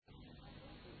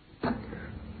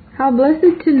How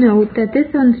blessed to note that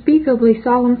this unspeakably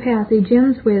solemn passage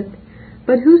ends with,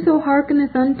 "But whoso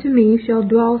hearkeneth unto me shall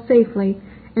dwell safely,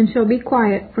 and shall be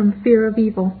quiet from fear of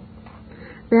evil."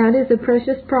 That is a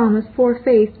precious promise for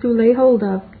faith to lay hold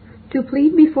of, to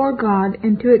plead before God,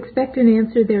 and to expect an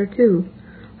answer thereto,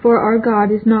 for our God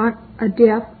is not a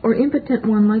deaf or impotent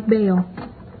one like Baal.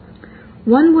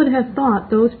 One would have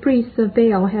thought those priests of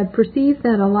Baal had perceived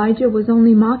that Elijah was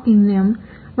only mocking them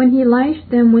when he lashed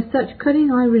them with such cutting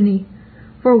irony,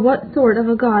 for what sort of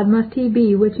a God must he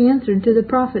be which answered to the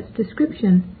prophet's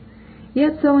description?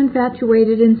 Yet so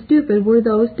infatuated and stupid were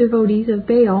those devotees of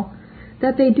Baal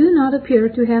that they do not appear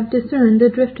to have discerned the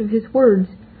drift of his words,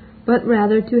 but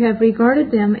rather to have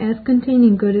regarded them as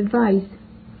containing good advice.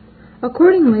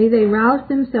 Accordingly they roused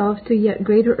themselves to yet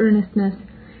greater earnestness,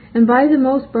 and by the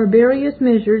most barbarous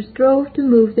measures strove to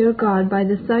move their God by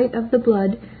the sight of the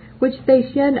blood which they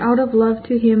shed out of love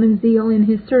to him and zeal in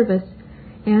his service,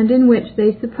 and in which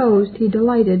they supposed he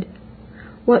delighted.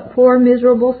 What poor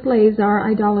miserable slaves are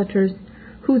idolaters,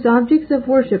 whose objects of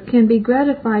worship can be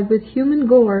gratified with human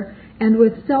gore and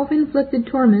with self-inflicted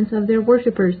torments of their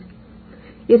worshippers.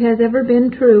 It has ever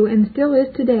been true, and still is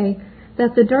today,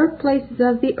 that the dark places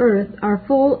of the earth are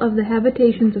full of the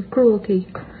habitations of cruelty.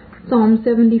 Psalm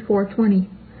 74:20.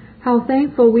 How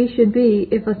thankful we should be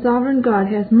if a sovereign God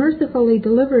has mercifully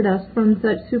delivered us from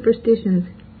such superstitions.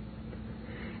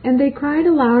 And they cried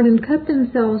aloud and cut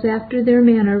themselves after their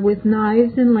manner with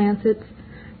knives and lancets,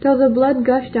 till the blood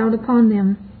gushed out upon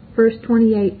them. Verse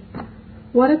 28.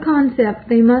 What a concept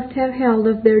they must have held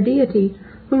of their deity,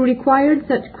 who required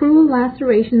such cruel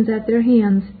lacerations at their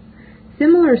hands.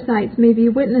 Similar sights may be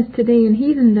witnessed today in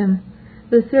heathendom.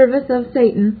 The service of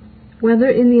Satan, whether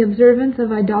in the observance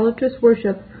of idolatrous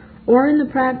worship or in the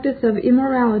practice of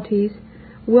immoralities,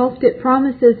 whilst it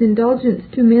promises indulgence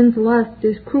to men's lusts,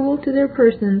 is cruel to their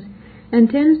persons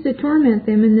and tends to torment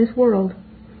them in this world.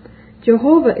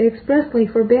 Jehovah expressly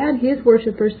forbade his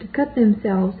worshippers to cut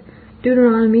themselves,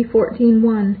 Deuteronomy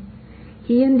 14:1.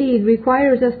 He indeed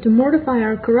requires us to mortify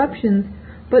our corruptions,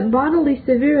 but bodily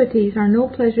severities are no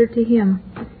pleasure to him.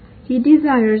 He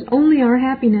desires only our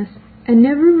happiness, and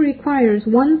never requires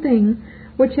one thing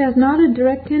which has not a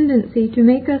direct tendency to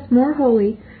make us more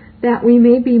holy, that we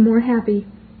may be more happy,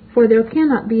 for there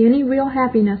cannot be any real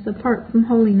happiness apart from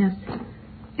holiness.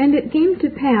 And it came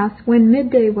to pass, when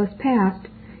midday was past,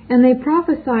 and they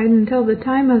prophesied until the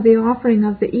time of the offering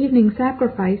of the evening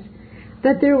sacrifice,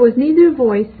 that there was neither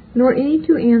voice, nor any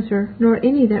to answer, nor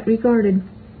any that regarded.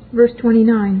 Verse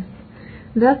 29.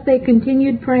 Thus they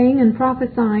continued praying and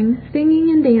prophesying,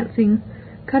 singing and dancing,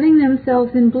 cutting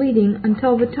themselves and bleeding,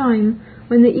 until the time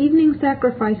when the evening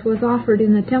sacrifice was offered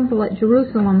in the temple at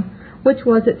Jerusalem, which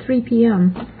was at 3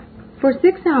 p.m. For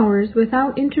 6 hours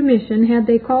without intermission had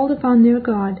they called upon their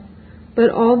God, but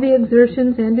all the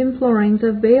exertions and implorings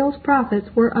of Baal's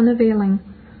prophets were unavailing.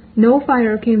 No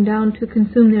fire came down to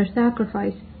consume their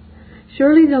sacrifice.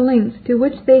 Surely the lengths to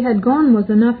which they had gone was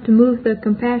enough to move the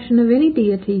compassion of any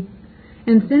deity,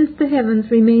 and since the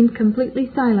heavens remained completely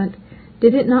silent,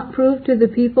 did it not prove to the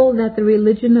people that the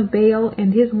religion of Baal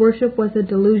and his worship was a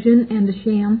delusion and a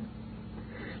sham?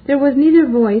 There was neither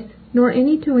voice, nor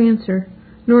any to answer,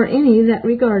 nor any that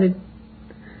regarded.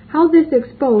 How this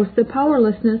exposed the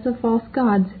powerlessness of false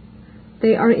gods!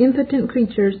 They are impotent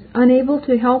creatures, unable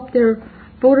to help their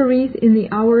votaries in the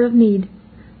hour of need.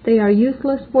 They are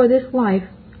useless for this life,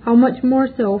 how much more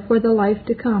so for the life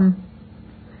to come.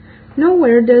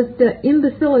 Nowhere does the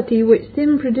imbecility which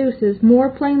sin produces more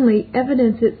plainly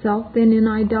evidence itself than in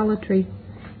idolatry.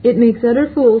 It makes utter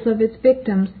fools of its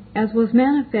victims, as was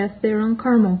manifest there on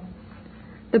Carmel.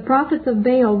 The prophets of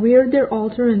Baal reared their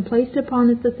altar and placed upon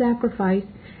it the sacrifice,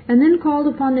 and then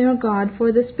called upon their God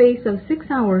for the space of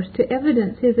 6 hours to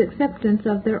evidence his acceptance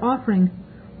of their offering,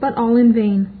 but all in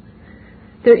vain.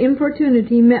 Their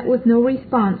importunity met with no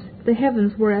response. The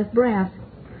heavens were as brass.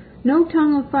 No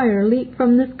tongue of fire leaped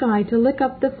from the sky to lick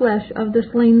up the flesh of the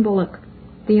slain bullock.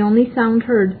 The only sound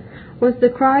heard was the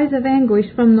cries of anguish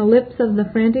from the lips of the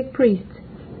frantic priests,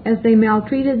 as they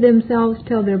maltreated themselves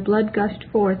till their blood gushed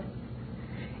forth.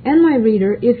 And my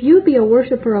reader, if you be a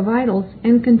worshipper of idols,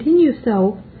 and continue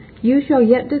so, you shall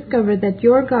yet discover that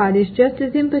your God is just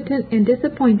as impotent and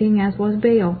disappointing as was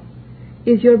Baal.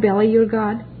 Is your belly your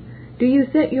God? Do you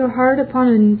set your heart upon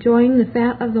enjoying the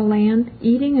fat of the land,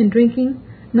 eating and drinking,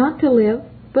 not to live,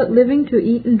 but living to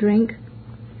eat and drink?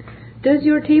 Does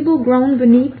your table groan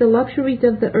beneath the luxuries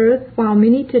of the earth, while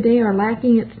many today are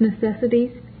lacking its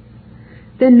necessities?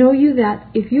 Then know you that,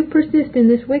 if you persist in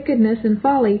this wickedness and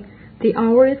folly, the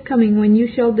hour is coming when you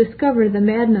shall discover the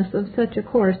madness of such a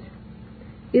course.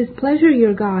 Is pleasure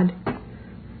your God?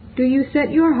 Do you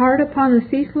set your heart upon the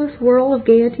ceaseless whirl of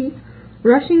gaiety,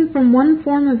 rushing from one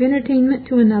form of entertainment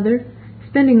to another,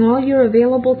 spending all your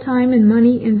available time and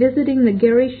money in visiting the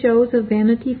garish shows of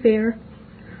Vanity Fair?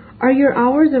 Are your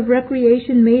hours of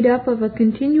recreation made up of a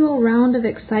continual round of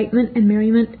excitement and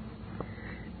merriment?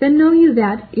 Then know you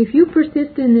that, if you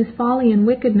persist in this folly and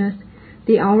wickedness,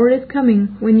 the hour is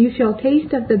coming when you shall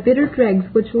taste of the bitter dregs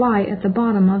which lie at the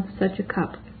bottom of such a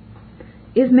cup.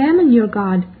 Is Mammon your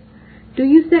God? Do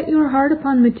you set your heart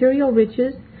upon material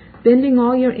riches, bending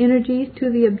all your energies to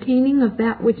the obtaining of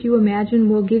that which you imagine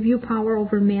will give you power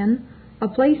over men, a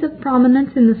place of prominence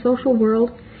in the social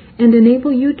world, and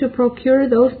enable you to procure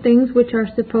those things which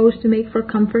are supposed to make for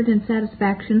comfort and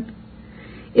satisfaction?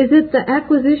 Is it the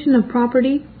acquisition of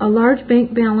property, a large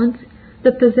bank balance,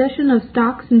 the possession of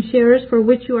stocks and shares for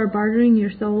which you are bartering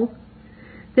your soul?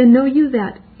 Then know you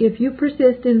that, if you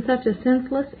persist in such a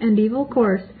senseless and evil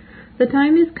course, the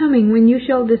time is coming when you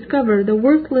shall discover the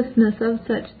worthlessness of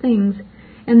such things,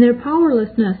 and their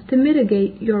powerlessness to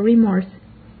mitigate your remorse.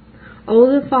 Oh,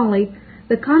 the folly,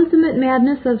 the consummate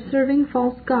madness of serving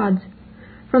false gods!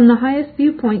 From the highest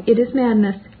viewpoint it is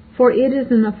madness, for it is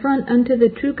an affront unto the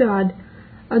true God,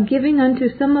 a giving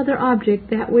unto some other object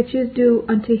that which is due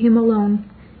unto him alone,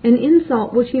 an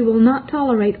insult which he will not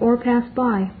tolerate or pass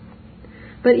by.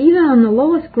 But even on the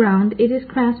lowest ground it is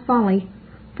crass folly,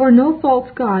 for no false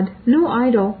god, no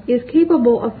idol, is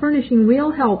capable of furnishing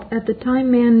real help at the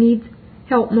time man needs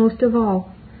help most of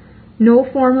all. No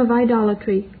form of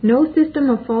idolatry, no system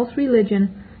of false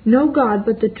religion, no God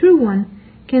but the true one,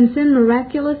 can send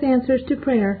miraculous answers to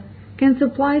prayer, can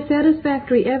supply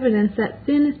satisfactory evidence that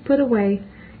sin is put away,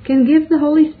 can give the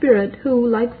Holy Spirit, who,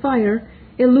 like fire,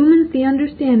 illumines the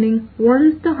understanding,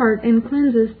 warms the heart, and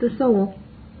cleanses the soul.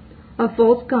 A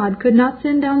false god could not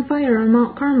send down fire on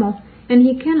Mount Carmel, and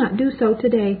he cannot do so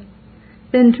today.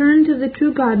 Then turn to the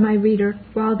true God, my reader,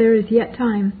 while there is yet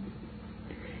time.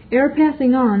 Ere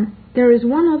passing on, there is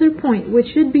one other point which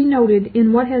should be noted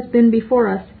in what has been before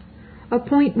us, a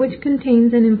point which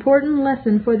contains an important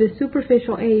lesson for the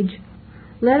superficial age.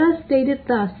 Let us state it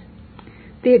thus.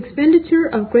 The expenditure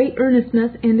of great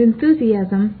earnestness and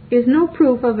enthusiasm is no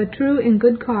proof of a true and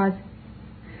good cause.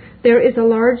 There is a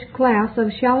large class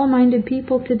of shallow-minded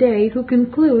people today who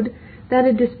conclude that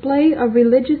a display of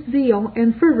religious zeal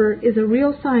and fervor is a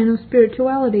real sign of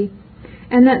spirituality,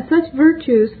 and that such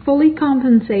virtues fully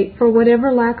compensate for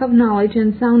whatever lack of knowledge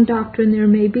and sound doctrine there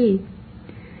may be.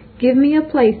 Give me a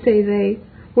place, say they,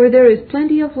 where there is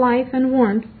plenty of life and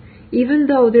warmth, even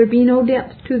though there be no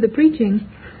depth to the preaching,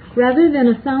 rather than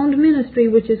a sound ministry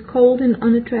which is cold and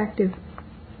unattractive.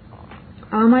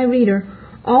 Ah, my reader,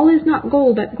 all is not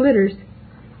gold that glitters.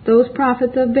 Those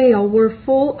prophets of Baal were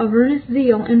full of earnest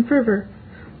zeal and fervor,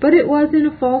 but it was in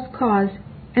a false cause,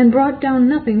 and brought down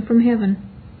nothing from heaven.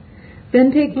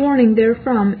 Then take warning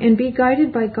therefrom, and be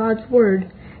guided by God's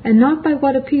word, and not by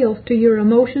what appeals to your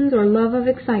emotions or love of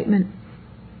excitement.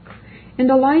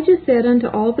 And Elijah said unto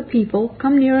all the people,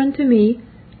 Come near unto me.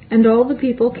 And all the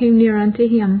people came near unto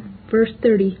him. Verse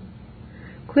 30.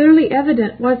 Clearly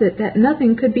evident was it that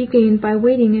nothing could be gained by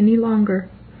waiting any longer.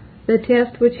 The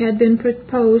test which had been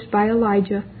proposed by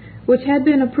Elijah, which had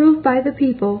been approved by the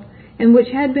people, and which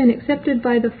had been accepted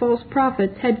by the false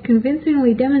prophets, had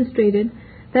convincingly demonstrated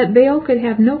that Baal could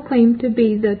have no claim to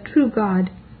be the true God.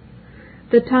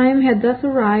 The time had thus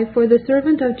arrived for the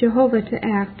servant of Jehovah to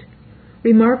act.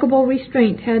 Remarkable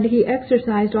restraint had he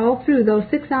exercised all through those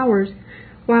 6 hours,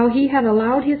 while he had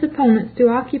allowed his opponents to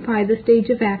occupy the stage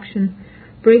of action,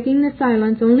 breaking the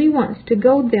silence only once to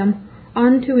goad them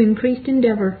on to increased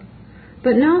endeavor.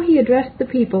 But now he addressed the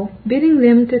people, bidding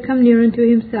them to come near unto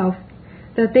himself,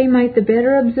 that they might the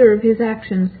better observe his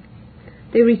actions.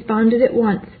 They responded at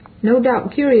once, no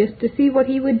doubt curious to see what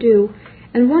he would do,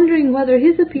 and wondering whether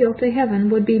his appeal to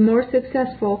heaven would be more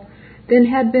successful than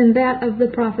had been that of the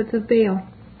prophets of Baal.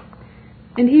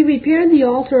 And he repaired the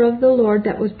altar of the Lord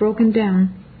that was broken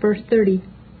down. Verse 30.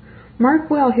 Mark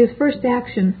well his first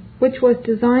action, which was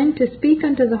designed to speak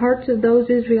unto the hearts of those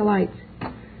Israelites.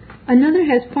 Another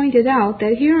has pointed out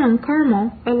that here on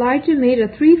Carmel, Elijah made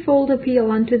a threefold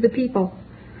appeal unto the people.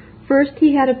 First,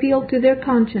 he had appealed to their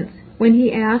conscience, when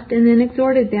he asked and then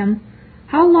exhorted them,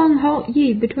 How long halt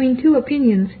ye between two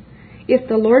opinions? If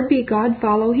the Lord be God,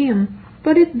 follow him.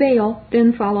 But if Baal,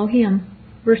 then follow him.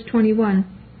 Verse 21.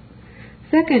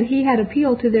 Second, he had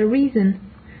appealed to their reason,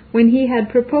 when he had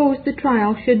proposed the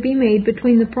trial should be made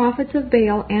between the prophets of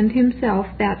Baal and himself,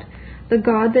 that the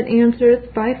God that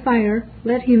answereth by fire,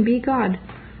 let him be God.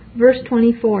 Verse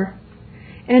 24.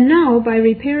 And now, by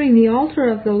repairing the altar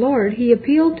of the Lord, he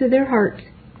appealed to their hearts.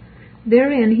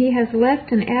 Therein he has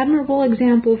left an admirable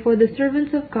example for the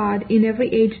servants of God in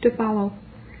every age to follow.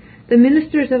 The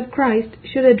ministers of Christ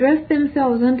should address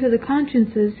themselves unto the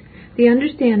consciences, the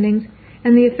understandings,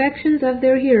 and the affections of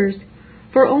their hearers,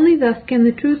 for only thus can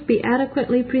the truth be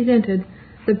adequately presented,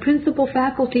 the principal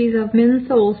faculties of men's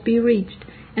souls be reached,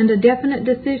 and a definite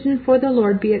decision for the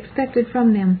Lord be expected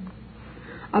from them.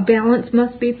 A balance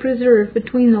must be preserved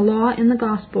between the law and the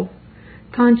gospel.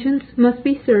 Conscience must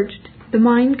be searched, the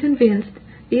mind convinced,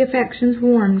 the affections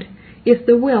warmed, if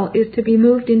the will is to be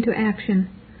moved into action.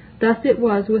 Thus it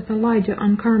was with Elijah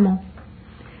on Carmel.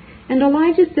 And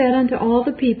Elijah said unto all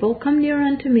the people, Come near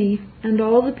unto me. And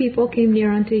all the people came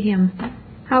near unto him.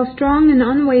 How strong and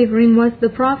unwavering was the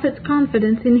prophet's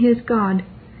confidence in his God!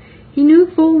 He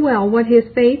knew full well what his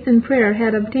faith and prayer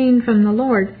had obtained from the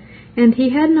Lord, and he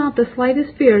had not the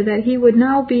slightest fear that he would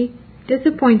now be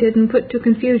disappointed and put to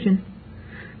confusion.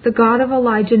 The God of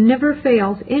Elijah never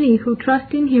fails any who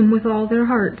trust in him with all their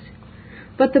hearts.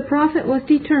 But the prophet was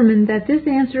determined that this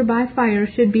answer by fire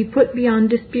should be put beyond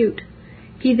dispute.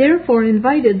 He therefore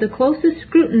invited the closest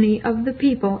scrutiny of the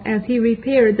people as he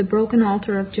repaired the broken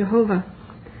altar of Jehovah.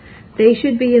 They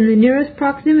should be in the nearest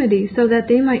proximity so that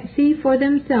they might see for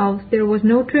themselves there was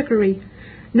no trickery,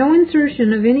 no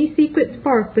insertion of any secret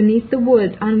spark beneath the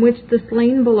wood on which the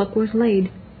slain bullock was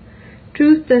laid.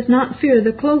 Truth does not fear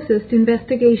the closest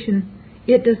investigation.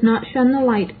 It does not shun the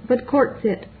light, but courts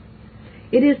it.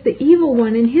 It is the evil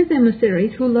one and his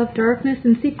emissaries who love darkness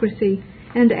and secrecy,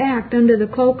 and act under the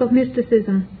cloak of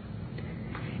mysticism.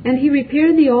 And he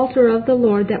repaired the altar of the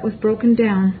Lord that was broken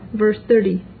down. Verse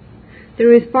 30.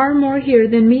 There is far more here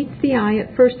than meets the eye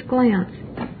at first glance.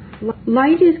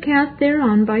 Light is cast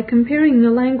thereon by comparing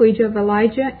the language of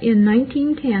Elijah in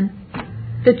 19:10.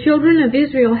 The children of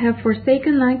Israel have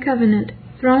forsaken thy covenant,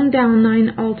 thrown down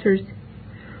thine altars.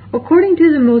 According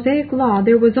to the Mosaic law,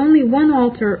 there was only one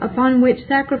altar upon which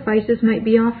sacrifices might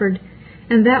be offered,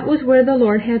 and that was where the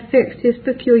Lord had fixed his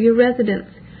peculiar residence,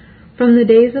 from the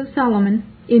days of Solomon,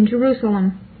 in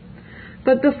Jerusalem.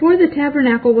 But before the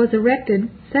tabernacle was erected,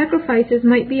 sacrifices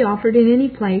might be offered in any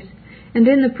place, and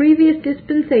in the previous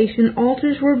dispensation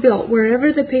altars were built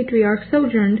wherever the patriarchs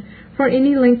sojourned for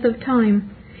any length of time,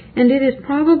 and it is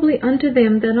probably unto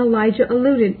them that Elijah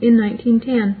alluded in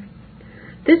 19:10.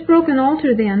 This broken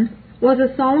altar, then, was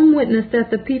a solemn witness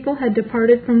that the people had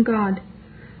departed from God.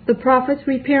 The prophet's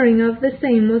repairing of the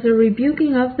same was a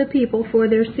rebuking of the people for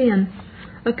their sin,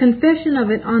 a confession of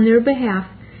it on their behalf,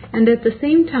 and at the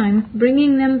same time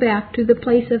bringing them back to the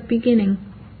place of beginning.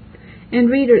 And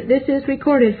reader, this is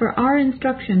recorded for our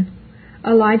instruction.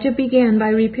 Elijah began by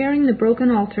repairing the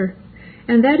broken altar,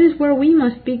 and that is where we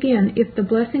must begin if the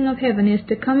blessing of heaven is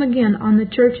to come again on the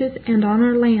churches and on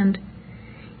our land.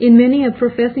 In many a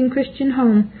professing Christian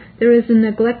home there is a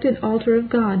neglected altar of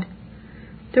God.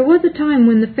 There was a time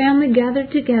when the family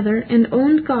gathered together and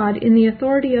owned God in the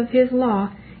authority of his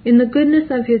law, in the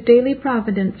goodness of his daily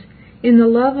providence, in the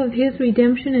love of his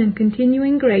redemption and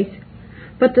continuing grace.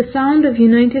 But the sound of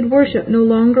united worship no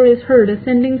longer is heard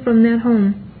ascending from that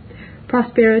home.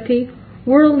 Prosperity,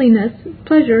 worldliness,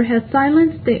 pleasure has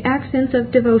silenced the accents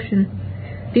of devotion.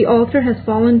 The altar has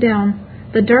fallen down.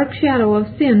 The dark shadow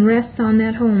of sin rests on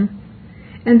that home.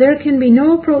 And there can be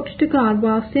no approach to God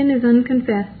while sin is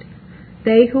unconfessed.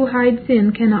 They who hide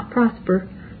sin cannot prosper.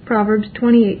 Proverbs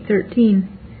 28:13.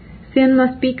 Sin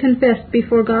must be confessed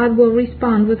before God will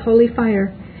respond with holy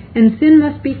fire, and sin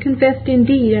must be confessed in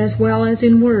deed as well as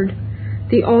in word.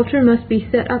 The altar must be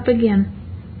set up again.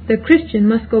 The Christian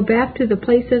must go back to the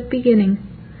place of beginning.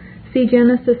 See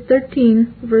Genesis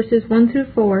 13, verses 1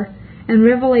 through 4, and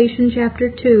Revelation chapter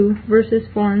 2, verses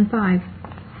 4 and 5.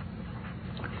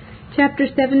 Chapter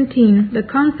 17, The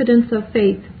Confidence of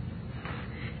Faith.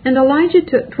 And Elijah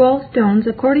took 12 stones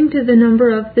according to the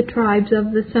number of the tribes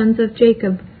of the sons of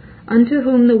Jacob, unto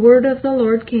whom the word of the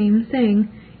Lord came, saying,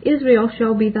 Israel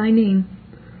shall be thy name.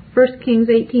 1 Kings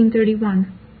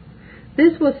 18:31.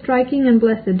 This was striking and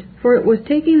blessed, for it was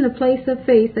taking the place of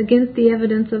faith against the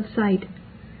evidence of sight.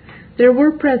 There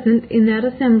were present in that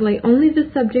assembly only the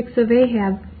subjects of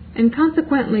Ahab, and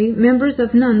consequently members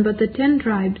of none but the 10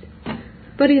 tribes.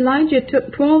 But Elijah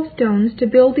took 12 stones to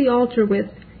build the altar with,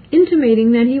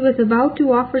 intimating that he was about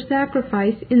to offer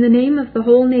sacrifice in the name of the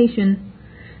whole nation.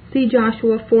 See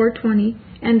Joshua 4:20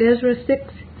 and Ezra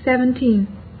 6:17.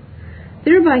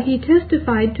 Thereby he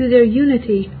testified to their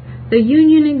unity, the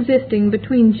union existing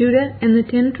between Judah and the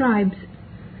 10 tribes.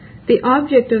 The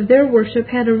object of their worship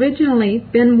had originally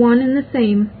been one and the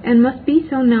same, and must be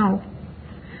so now.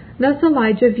 Thus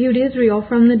Elijah viewed Israel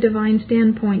from the divine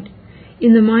standpoint.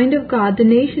 In the mind of God, the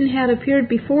nation had appeared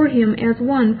before him as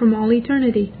one from all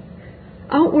eternity.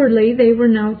 Outwardly they were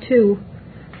now two,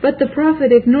 but the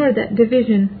prophet ignored that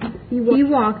division. He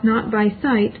walked not by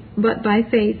sight, but by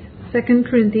faith. 2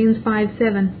 Corinthians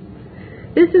 5:7.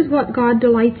 This is what God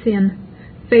delights in.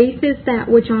 Faith is that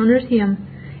which honors Him,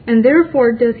 and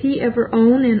therefore does He ever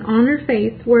own and honor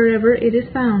faith wherever it is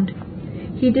found.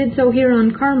 He did so here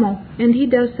on Carmel, and He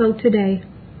does so today.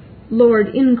 Lord,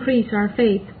 increase our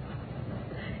faith.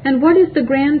 And what is the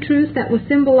grand truth that was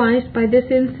symbolized by this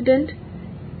incident?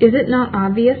 Is it not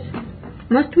obvious?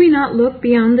 Must we not look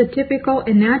beyond the typical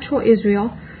and natural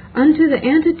Israel unto the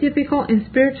antitypical and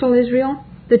spiritual Israel,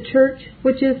 the church,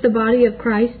 which is the body of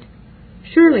Christ?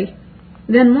 Surely.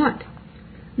 Then what?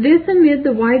 This amid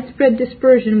the widespread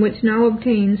dispersion which now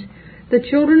obtains, the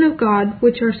children of God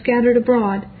which are scattered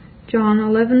abroad, John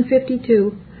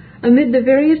 11:52, amid the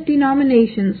various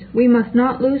denominations, we must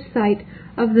not lose sight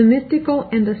of the mystical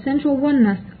and essential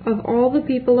oneness of all the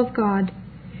people of God.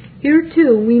 Here,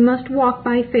 too, we must walk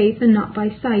by faith and not by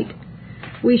sight.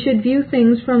 We should view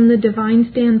things from the divine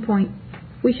standpoint.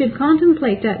 We should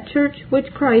contemplate that church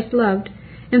which Christ loved,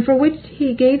 and for which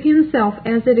He gave Himself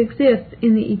as it exists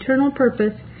in the eternal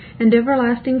purpose and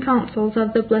everlasting counsels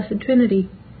of the Blessed Trinity.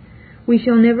 We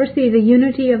shall never see the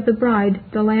unity of the bride,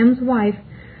 the Lamb's wife,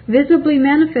 visibly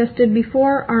manifested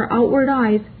before our outward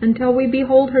eyes until we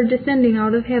behold her descending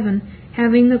out of heaven,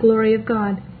 having the glory of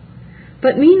God.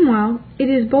 But meanwhile, it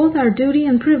is both our duty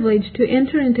and privilege to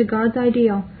enter into God's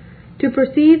ideal, to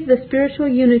perceive the spiritual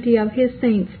unity of His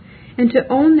saints, and to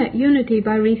own that unity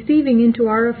by receiving into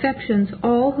our affections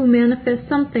all who manifest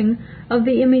something of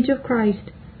the image of Christ.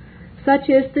 Such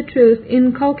is the truth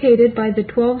inculcated by the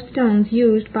 12 stones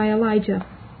used by Elijah.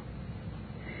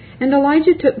 And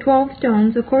Elijah took 12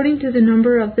 stones according to the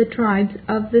number of the tribes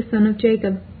of the son of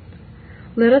Jacob.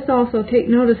 Let us also take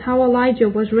notice how Elijah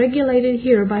was regulated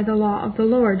here by the law of the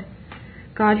Lord.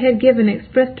 God had given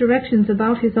express directions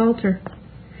about His altar.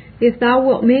 If thou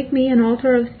wilt make me an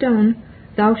altar of stone,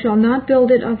 thou shalt not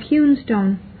build it of hewn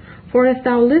stone. For if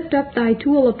thou lift up thy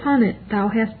tool upon it, thou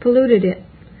hast polluted it.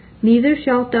 Neither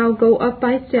shalt thou go up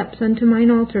by steps unto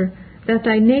mine altar, that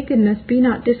thy nakedness be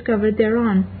not discovered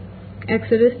thereon.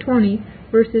 Exodus 20,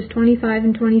 verses 25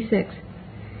 and 26.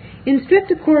 In strict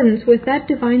accordance with that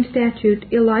divine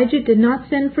statute, Elijah did not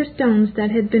send for stones that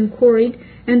had been quarried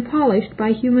and polished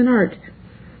by human art,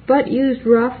 but used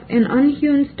rough and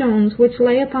unhewn stones which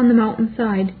lay upon the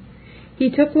mountainside. He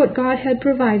took what God had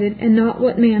provided and not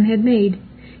what man had made.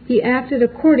 He acted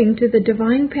according to the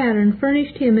divine pattern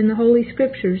furnished him in the Holy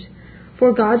Scriptures,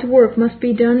 for God's work must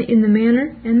be done in the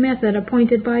manner and method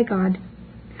appointed by God.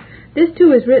 This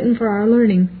too is written for our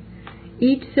learning.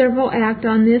 Each several act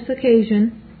on this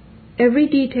occasion, every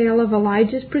detail of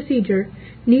Elijah's procedure,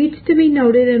 needs to be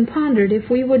noted and pondered if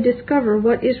we would discover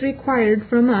what is required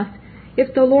from us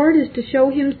if the Lord is to show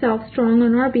Himself strong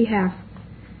on our behalf.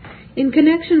 In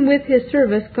connection with His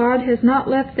service, God has not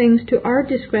left things to our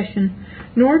discretion,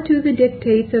 nor to the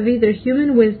dictates of either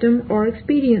human wisdom or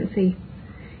expediency.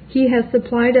 He has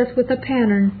supplied us with a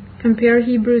pattern, compare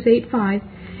Hebrews 8:5,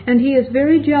 and He is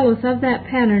very jealous of that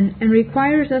pattern and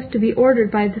requires us to be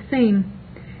ordered by the same.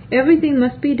 Everything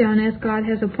must be done as God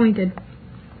has appointed.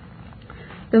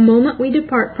 The moment we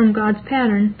depart from God's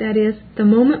pattern, that is, the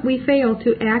moment we fail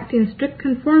to act in strict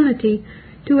conformity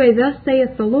to a "Thus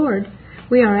saith the Lord,"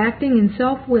 we are acting in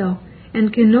self-will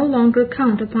and can no longer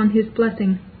count upon His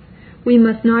blessing. We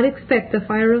must not expect the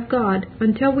fire of God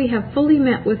until we have fully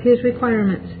met with His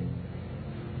requirements.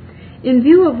 In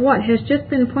view of what has just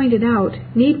been pointed out,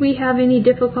 need we have any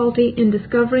difficulty in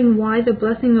discovering why the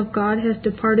blessing of God has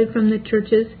departed from the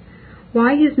churches?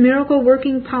 Why His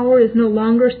miracle-working power is no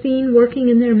longer seen working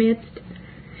in their midst?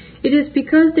 It is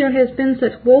because there has been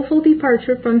such woeful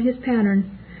departure from His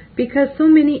pattern, because so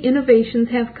many innovations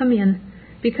have come in,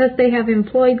 because they have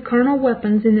employed carnal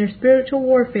weapons in their spiritual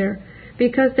warfare,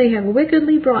 because they have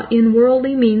wickedly brought in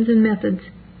worldly means and methods.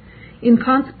 In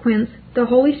consequence, the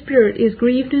Holy Spirit is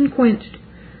grieved and quenched.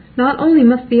 Not only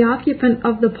must the occupant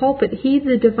of the pulpit heed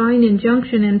the divine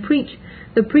injunction and preach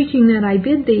the preaching that I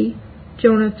bid thee,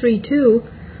 Jonah 3:2,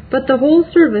 but the whole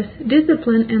service,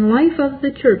 discipline, and life of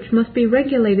the church must be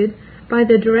regulated by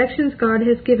the directions God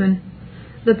has given.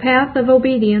 The path of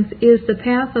obedience is the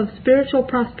path of spiritual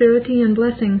prosperity and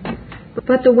blessing,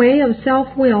 but the way of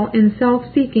self-will and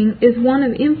self-seeking is one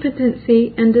of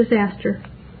impotency and disaster.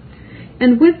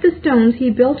 And with the stones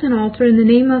he built an altar in the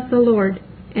name of the Lord,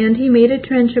 and he made a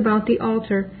trench about the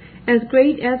altar, as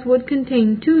great as would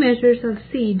contain 2 measures of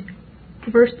seed.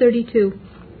 Verse 32.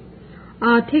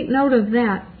 Take note of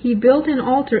that. He built an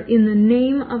altar in the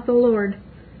name of the Lord,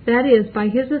 that is, by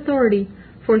His authority,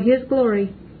 for His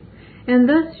glory. And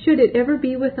thus should it ever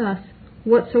be with us.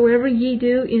 Whatsoever ye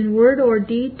do in word or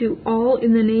deed, do all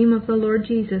in the name of the Lord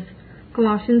Jesus.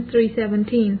 Colossians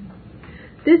 3:17.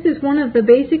 This is one of the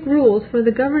basic rules for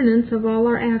the governance of all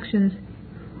our actions.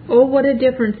 Oh, what a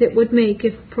difference it would make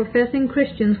if professing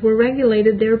Christians were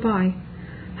regulated thereby.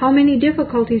 How many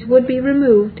difficulties would be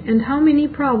removed, and how many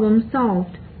problems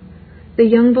solved. The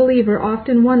young believer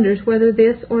often wonders whether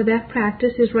this or that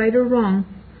practice is right or wrong.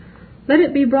 Let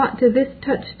it be brought to this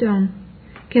touchstone.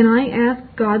 Can I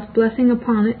ask God's blessing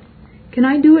upon it? Can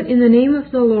I do it in the name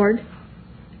of the Lord?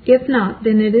 If not,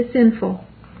 then it is sinful.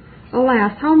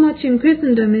 Alas, how much in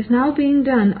Christendom is now being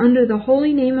done under the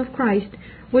holy name of Christ,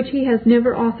 which he has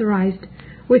never authorized,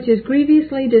 which is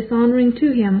grievously dishonoring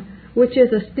to him, which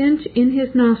is a stench in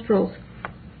his nostrils.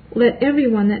 Let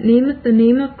everyone that nameth the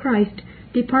name of Christ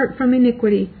depart from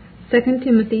iniquity. 2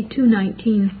 Timothy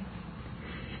 2:19.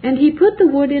 And he put the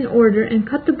wood in order, and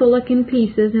cut the bullock in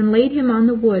pieces, and laid him on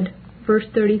the wood. Verse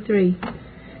 33.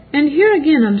 And here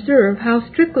again observe how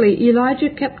strictly Elijah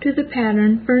kept to the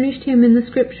pattern furnished him in the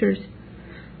Scriptures.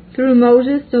 Through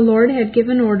Moses the Lord had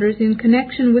given orders in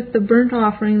connection with the burnt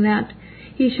offering that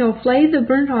he shall flay the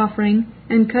burnt offering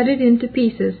and cut it into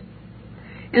pieces.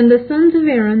 And the sons of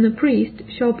Aaron the priest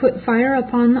shall put fire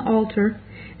upon the altar,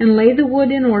 and lay the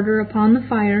wood in order upon the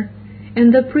fire,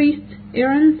 and the priests,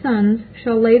 Aaron's sons,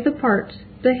 shall lay the parts,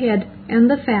 the head, and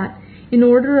the fat, in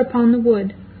order upon the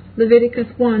wood. Leviticus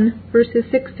 1, verses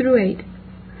 6 through 8.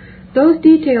 Those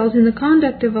details in the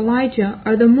conduct of Elijah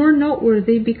are the more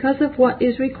noteworthy because of what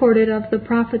is recorded of the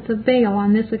prophets of Baal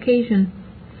on this occasion.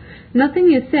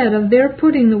 Nothing is said of their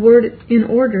putting the wood in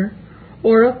order,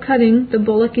 or of cutting the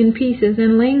bullock in pieces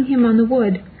and laying him on the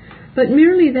wood, but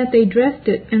merely that they dressed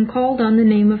it and called on the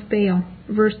name of Baal.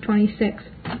 Verse 26.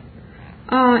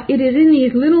 It is in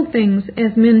these little things,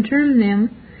 as men term them,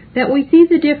 that we see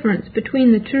the difference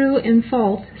between the true and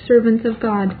false servants of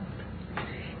God.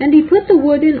 And he put the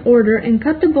wood in order, and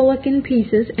cut the bullock in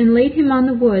pieces, and laid him on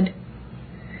the wood.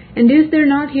 And is there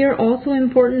not here also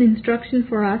important instruction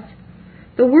for us?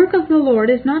 The work of the Lord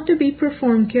is not to be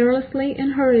performed carelessly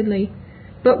and hurriedly,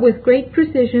 but with great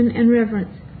precision and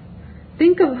reverence.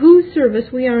 Think of whose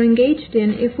service we are engaged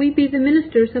in if we be the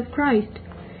ministers of Christ.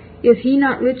 Is he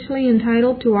not richly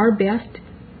entitled to our best?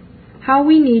 How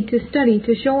we need to study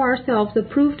to show ourselves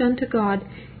approved unto God,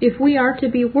 if we are to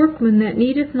be workmen that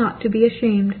needeth not to be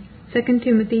ashamed. 2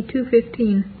 Timothy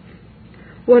 2:15.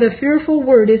 What a fearful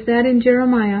word is that in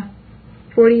Jeremiah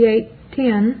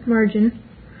 48:10, margin.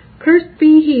 Cursed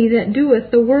be he that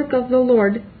doeth the work of the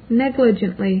Lord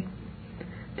negligently.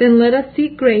 Then let us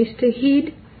seek grace to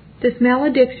heed this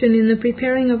malediction in the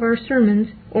preparing of our sermons,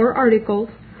 or articles,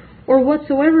 or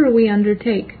whatsoever we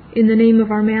undertake, in the name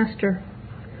of our Master.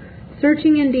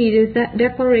 Searching indeed is that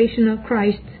declaration of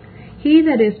Christ's, He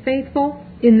that is faithful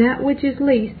in that which is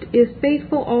least is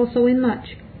faithful also in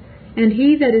much, and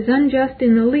he that is unjust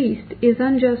in the least is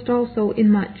unjust also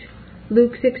in much.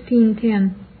 Luke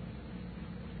 16:10.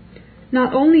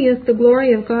 Not only is the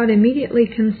glory of God immediately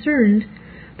concerned,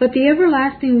 but the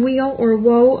everlasting weal or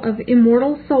woe of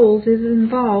immortal souls is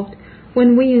involved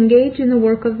when we engage in the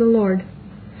work of the Lord.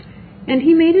 And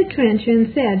he made a trench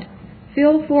and said,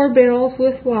 Fill 4 barrels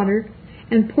with water,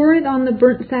 and pour it on the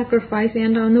burnt sacrifice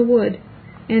and on the wood.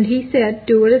 And he said,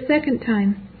 Do it a second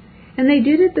time. And they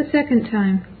did it the second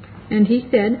time. And he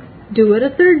said, Do it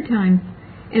a third time.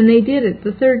 And they did it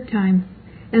the third time.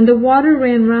 And the water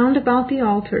ran round about the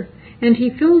altar, and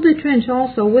he filled the trench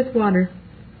also with water.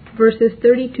 Verses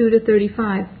 32 to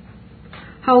 35.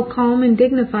 How calm and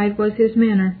dignified was his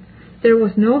manner. There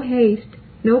was no haste,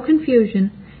 no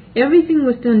confusion. Everything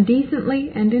was done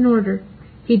decently and in order.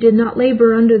 He did not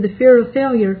labor under the fear of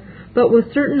failure, but was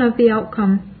certain of the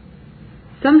outcome.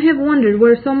 Some have wondered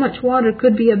where so much water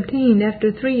could be obtained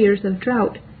after 3 years of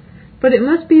drought. But it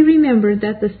must be remembered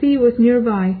that the sea was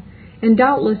nearby, and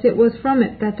doubtless it was from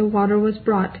it that the water was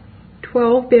brought,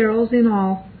 12 barrels in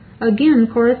all, again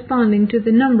corresponding to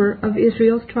the number of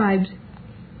Israel's tribes.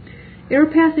 Ere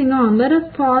passing on, let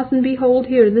us pause and behold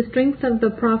here the strength of the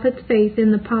prophet's faith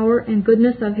in the power and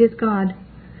goodness of his God.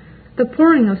 The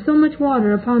pouring of so much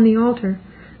water upon the altar,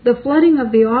 the flooding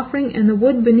of the offering and the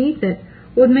wood beneath it,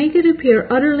 would make it appear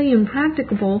utterly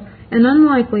impracticable and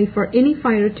unlikely for any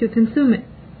fire to consume it.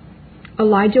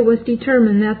 Elijah was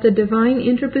determined that the divine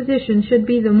interposition should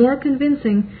be the more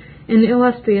convincing and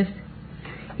illustrious.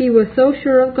 He was so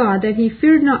sure of God that he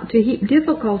feared not to heap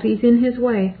difficulties in his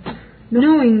way,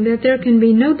 knowing that there can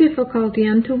be no difficulty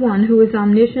unto one who is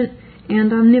omniscient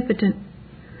and omnipotent.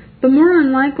 The more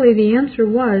unlikely the answer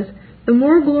was, the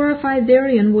more glorified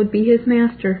therein would be his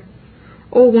Master.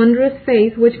 O wondrous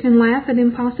faith which can laugh at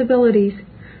impossibilities,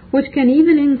 which can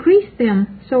even increase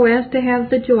them so as to have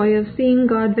the joy of seeing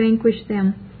God vanquish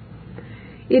them.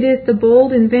 It is the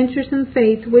bold and venturesome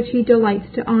faith which he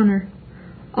delights to honor.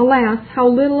 Alas, how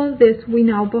little of this we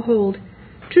now behold!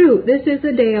 True, this is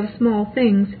a day of small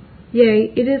things.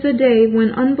 Yea, it is a day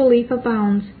when unbelief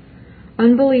abounds.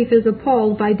 Unbelief is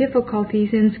appalled by difficulties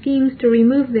and schemes to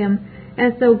remove them,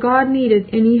 as though God needed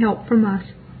any help from us.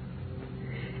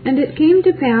 And it came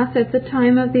to pass at the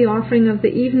time of the offering of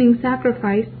the evening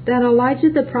sacrifice that Elijah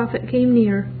the prophet came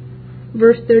near.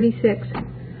 Verse 36.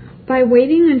 By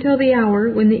waiting until the hour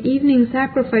when the evening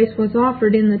sacrifice was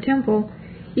offered in the temple,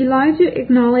 Elijah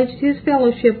acknowledged his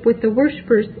fellowship with the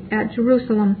worshippers at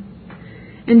Jerusalem.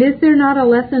 And is there not a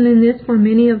lesson in this for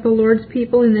many of the Lord's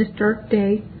people in this dark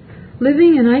day?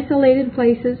 Living in isolated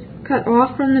places, cut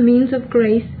off from the means of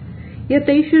grace, yet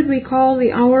they should recall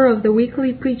the hour of the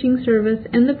weekly preaching service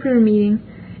and the prayer meeting,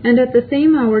 and at the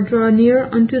same hour draw near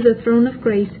unto the throne of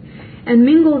grace, and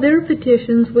mingle their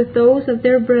petitions with those of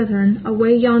their brethren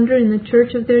away yonder in the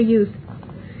church of their youth.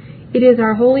 It is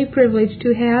our holy privilege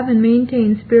to have and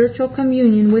maintain spiritual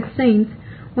communion with saints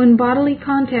when bodily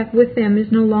contact with them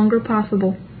is no longer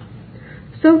possible.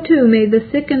 So too may the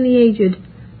sick and the aged,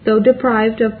 though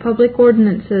deprived of public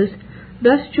ordinances,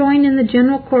 thus join in the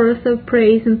general chorus of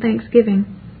praise and thanksgiving.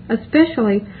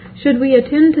 Especially should we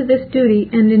attend to this duty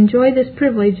and enjoy this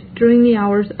privilege during the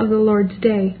hours of the Lord's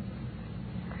day.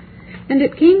 And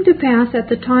it came to pass at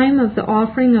the time of the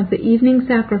offering of the evening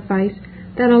sacrifice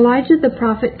that Elijah the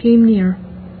prophet came near.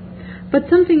 But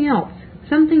something else,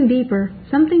 something deeper,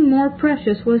 something more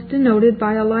precious was denoted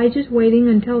by Elijah's waiting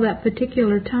until that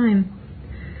particular time.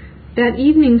 That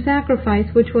evening sacrifice,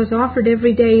 which was offered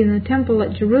every day in the temple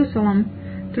at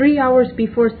Jerusalem, 3 hours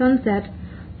before sunset,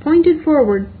 pointed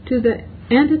forward to the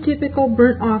antitypical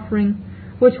burnt offering,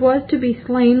 which was to be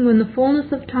slain when the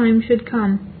fullness of time should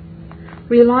come.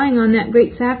 Relying on that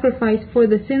great sacrifice for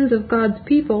the sins of God's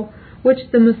people,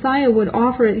 which the Messiah would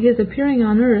offer at his appearing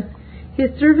on earth,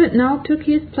 his servant now took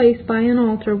his place by an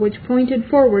altar which pointed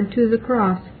forward to the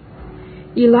cross.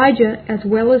 Elijah, as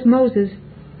well as Moses,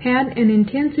 had an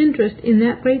intense interest in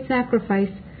that great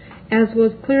sacrifice, as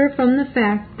was clear from the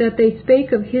fact that they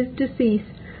spake of his decease,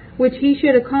 which he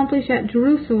should accomplish at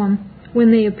Jerusalem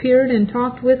when they appeared and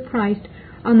talked with Christ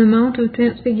on the Mount of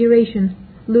Transfiguration.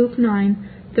 Luke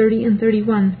 9:30 and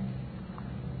 31.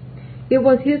 It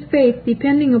was his faith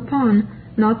depending upon,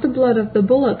 not the blood of the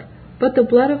bullock, but the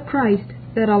blood of Christ,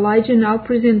 that Elijah now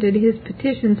presented his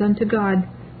petitions unto God.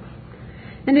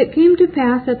 And it came to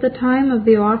pass at the time of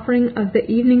the offering of the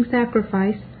evening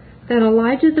sacrifice that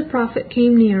Elijah the prophet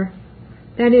came near,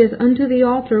 that is, unto the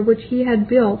altar which he had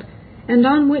built, and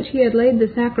on which he had laid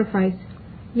the sacrifice,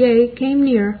 yea, came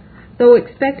near, though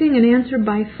expecting an answer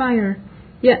by fire,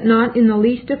 yet not in the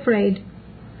least afraid.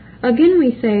 Again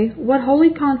we say, what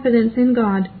holy confidence in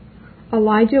God!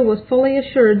 Elijah was fully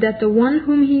assured that the one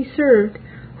whom he served,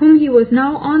 whom he was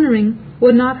now honoring,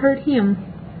 would not hurt him.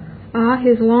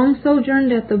 His long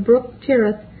sojourn at the brook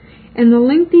Cherith, and the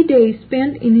lengthy days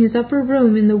spent in his upper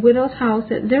room in the widow's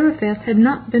house at Zarephath had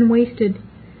not been wasted.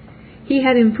 He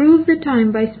had improved the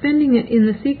time by spending it in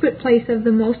the secret place of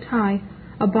the Most High,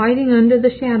 abiding under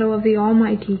the shadow of the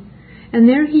Almighty, and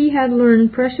there he had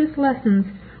learned precious lessons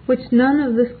which none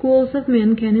of the schools of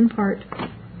men can impart.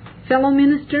 Fellow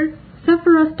minister,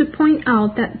 suffer us to point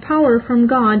out that power from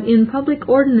God in public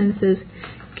ordinances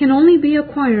can only be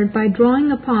acquired by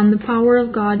drawing upon the power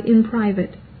of God in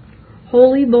private.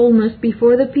 Holy boldness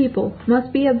before the people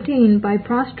must be obtained by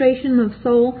prostration of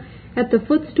soul at the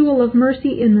footstool of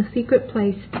mercy in the secret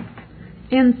place.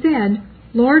 And said,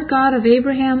 Lord God of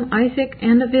Abraham, Isaac,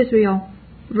 and of Israel.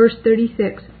 Verse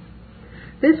 36.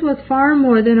 This was far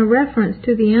more than a reference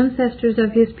to the ancestors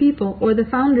of his people or the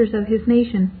founders of his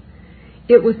nation.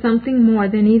 It was something more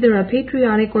than either a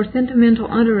patriotic or sentimental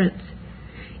utterance.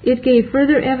 It gave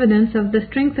further evidence of the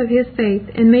strength of his faith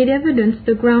and made evidence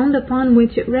the ground upon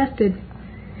which it rested.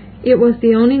 It was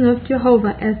the owning of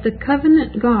Jehovah as the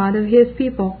covenant God of his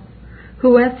people,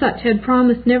 who as such had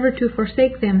promised never to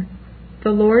forsake them.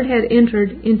 The Lord had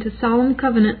entered into solemn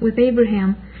covenant with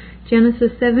Abraham,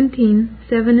 Genesis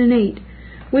 17:7 and 8,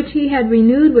 which he had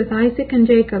renewed with Isaac and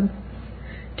Jacob.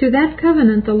 To that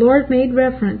covenant the Lord made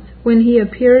reference when he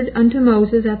appeared unto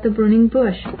Moses at the burning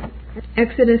bush.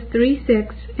 Exodus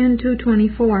 3:6 and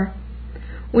 2:24.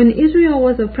 When Israel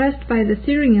was oppressed by the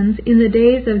Syrians in the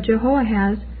days of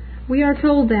Jehoahaz, we are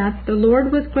told that the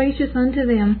Lord was gracious unto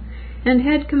them, and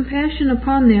had compassion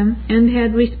upon them, and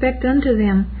had respect unto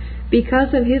them,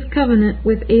 because of his covenant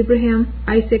with Abraham,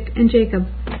 Isaac, and Jacob.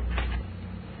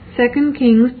 2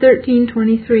 Kings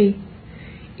 13:23.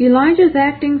 Elijah's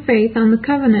acting faith on the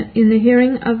covenant in the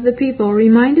hearing of the people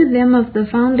reminded them of the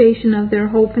foundation of their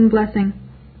hope and blessing.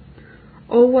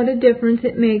 Oh, what a difference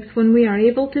it makes when we are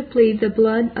able to plead the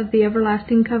blood of the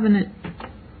everlasting covenant.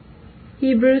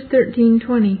 Hebrews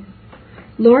 13:20.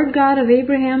 Lord God of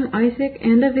Abraham, Isaac,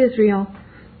 and of Israel,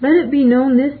 let it be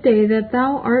known this day that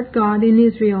thou art God in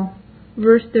Israel.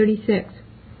 Verse 36.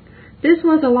 This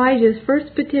was Elijah's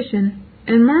first petition,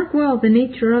 and mark well the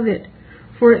nature of it,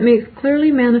 for it makes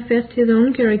clearly manifest his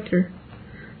own character.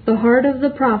 The heart of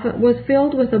the prophet was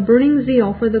filled with a burning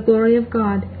zeal for the glory of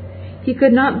God. He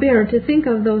could not bear to think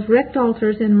of those wrecked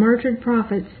altars and martyred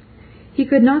prophets. He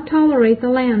could not tolerate the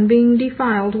land being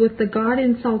defiled with the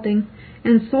God-insulting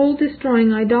and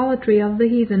soul-destroying idolatry of the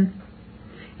heathen.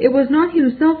 It was not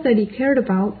himself that he cared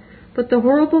about, but the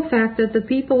horrible fact that the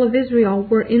people of Israel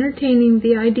were entertaining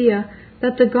the idea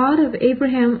that the God of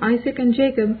Abraham, Isaac, and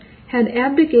Jacob had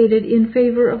abdicated in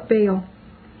favor of Baal.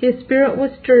 His spirit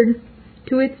was stirred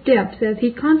to its depths as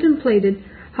he contemplated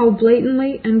how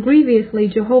blatantly and grievously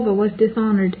Jehovah was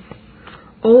dishonored.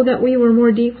 Oh, that we were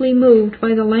more deeply moved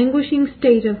by the languishing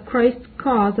state of Christ's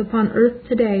cause upon earth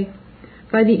today,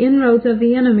 by the inroads of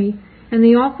the enemy, and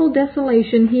the awful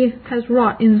desolation he has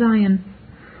wrought in Zion.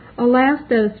 Alas,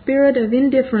 that a spirit of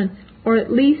indifference, or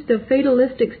at least of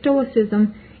fatalistic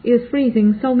stoicism, is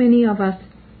freezing so many of us.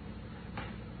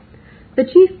 The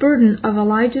chief burden of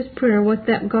Elijah's prayer was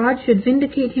that God should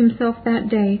vindicate himself that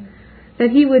day,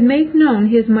 that he would make known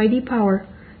his mighty power,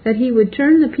 that he would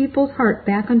turn the people's heart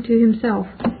back unto himself.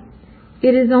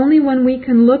 It is only when we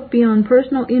can look beyond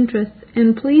personal interests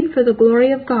and plead for the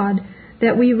glory of God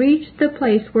that we reach the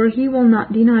place where he will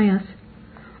not deny us.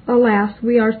 Alas,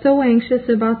 we are so anxious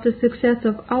about the success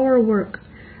of our work,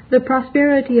 the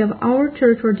prosperity of our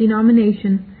church or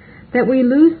denomination, that we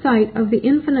lose sight of the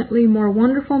infinitely more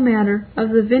wonderful matter of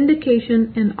the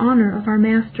vindication and honor of our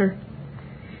Master.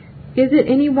 Is it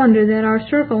any wonder that our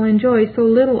circle enjoys so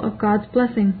little of God's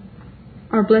blessing?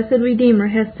 Our blessed Redeemer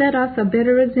has set us a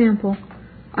better example.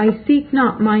 I seek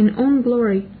not mine own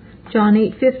glory, John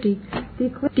 8:50,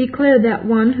 declared that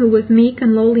one who was meek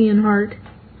and lowly in heart.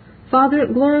 Father,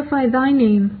 glorify thy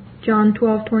name, John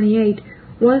 12:28,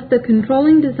 was the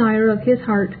controlling desire of his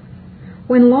heart.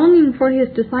 When longing for his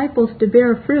disciples to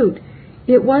bear fruit,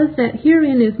 it was that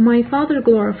herein is my Father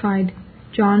glorified,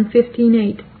 John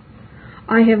 15:8.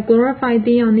 I have glorified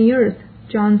thee on the earth,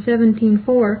 John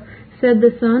 17:4, said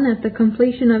the Son at the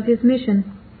completion of his mission.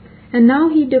 And now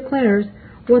he declares,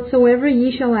 whatsoever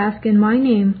ye shall ask in my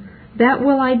name, that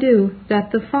will I do,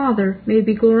 that the Father may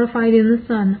be glorified in the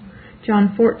Son,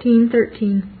 John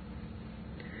 14:13.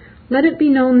 Let it be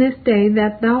known this day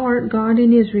that thou art God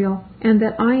in Israel, and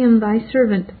that I am thy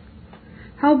servant.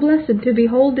 How blessed to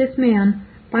behold this man,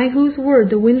 by whose word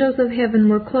the windows of heaven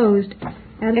were closed,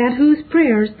 at whose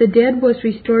prayers the dead was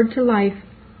restored to life,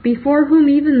 before whom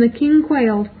even the king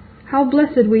quailed. How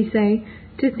blessed, we say,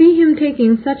 to see him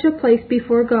taking such a place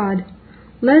before God.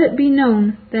 Let it be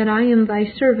known that I am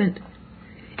thy servant.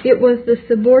 It was the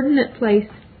subordinate place,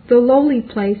 the lowly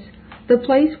place, the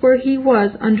place where he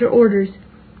was under orders.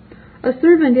 A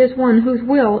servant is one whose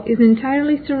will is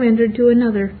entirely surrendered to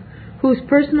another, whose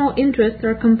personal interests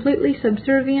are completely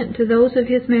subservient to those of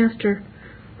his master,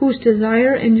 whose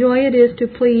desire and joy it is to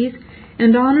please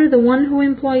and honor the one who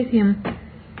employs him.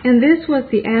 And this was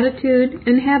the attitude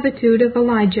and habitude of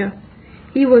Elijah.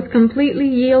 He was completely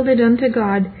yielded unto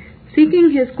God,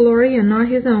 seeking his glory and not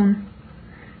his own.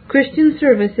 Christian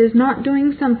service is not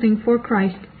doing something for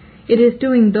Christ. It is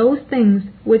doing those things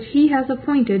which he has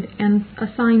appointed and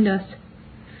assigned us.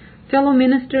 Fellow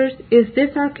ministers, is this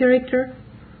our character?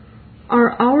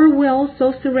 Are our wills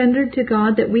so surrendered to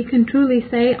God that we can truly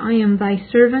say, I am thy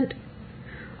servant?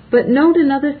 But note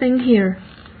another thing here.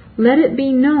 Let it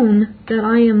be known that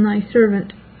I am thy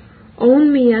servant.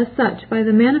 Own me as such by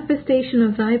the manifestation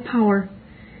of thy power.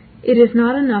 It is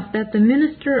not enough that the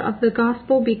minister of the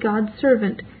gospel be God's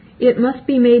servant. It must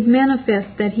be made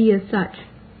manifest that he is such.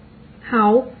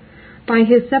 How? By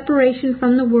his separation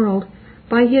from the world,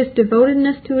 by his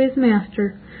devotedness to his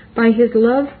master, by his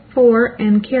love for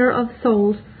and care of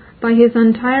souls, by his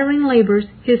untiring labors,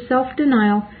 his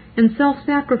self-denial and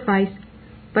self-sacrifice,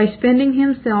 by spending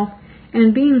himself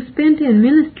and being spent in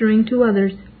ministering to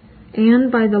others,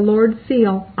 and by the Lord's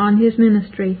seal on his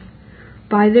ministry.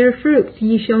 By their fruits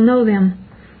ye shall know them,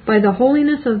 by the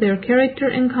holiness of their character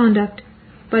and conduct,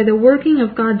 by the working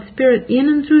of God's Spirit in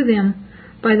and through them,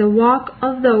 by the walk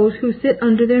of those who sit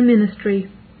under their ministry.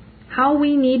 How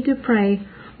we need to pray,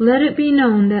 let it be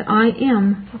known that I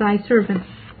am thy servant.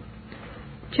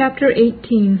 Chapter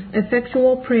 18,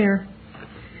 Effectual Prayer.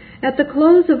 At the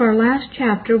close of our last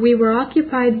chapter, we were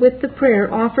occupied with the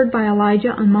prayer offered by Elijah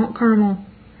on Mount Carmel.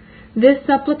 This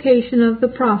supplication of the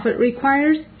prophet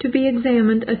requires to be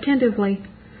examined attentively,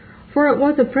 for it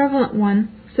was a prevalent one,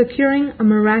 securing a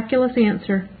miraculous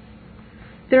answer.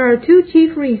 There are two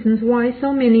chief reasons why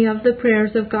so many of the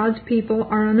prayers of God's people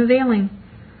are unavailing.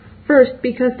 First,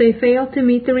 because they fail to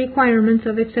meet the requirements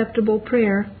of acceptable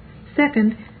prayer.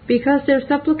 Second, because their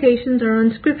supplications are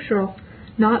unscriptural,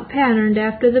 not patterned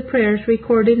after the prayers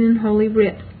recorded in Holy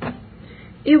Writ.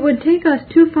 It would take us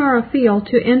too far afield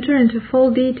to enter into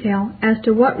full detail as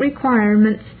to what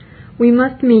requirements we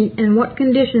must meet and what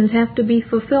conditions have to be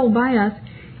fulfilled by us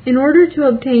in order to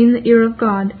obtain the ear of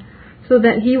God, so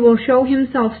that He will show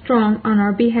Himself strong on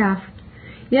our behalf.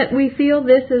 Yet we feel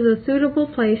this is a suitable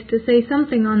place to say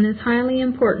something on this highly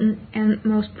important and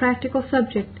most practical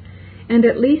subject, and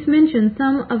at least mention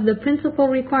some of the principal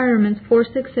requirements for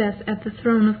success at the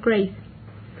throne of grace.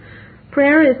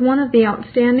 Prayer is one of the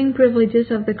outstanding privileges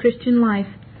of the Christian life.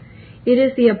 It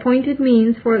is the appointed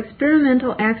means for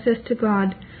experimental access to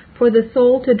God, for the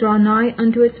soul to draw nigh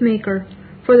unto its Maker,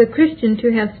 for the Christian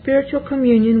to have spiritual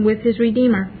communion with his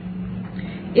Redeemer.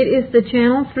 It is the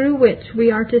channel through which we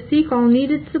are to seek all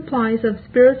needed supplies of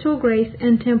spiritual grace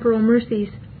and temporal mercies.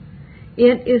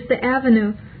 It is the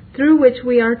avenue through which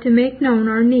we are to make known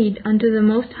our need unto the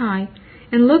Most High,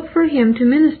 and look for Him to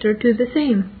minister to the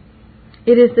same.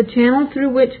 It is the channel through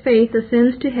which faith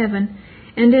ascends to heaven,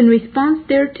 and in response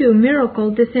thereto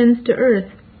miracle descends to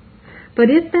earth. But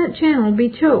if that channel be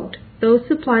choked, those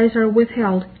supplies are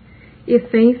withheld.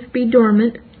 If faith be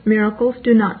dormant, miracles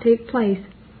do not take place.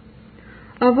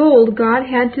 Of old, God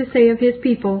had to say of His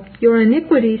people, "Your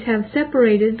iniquities have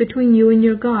separated between you and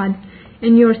your God,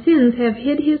 and your sins have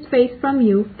hid His face from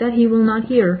you, that He will not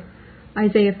hear."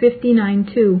 Isaiah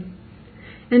 59:2.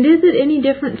 And is it any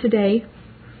different today?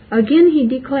 Again He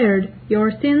declared,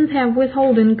 "Your sins have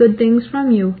withholden good things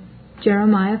from you."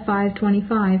 Jeremiah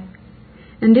 5:25.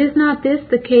 And is not this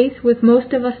the case with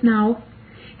most of us now?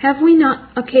 Have we not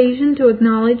occasion to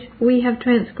acknowledge we have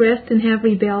transgressed and have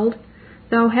rebelled?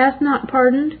 Thou hast not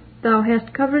pardoned, Thou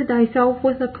hast covered Thyself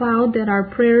with a cloud that our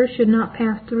prayers should not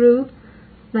pass through.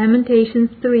 Lamentations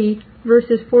 3,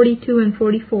 verses 42 and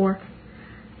 44.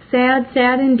 Sad,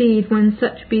 sad indeed when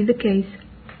such be the case.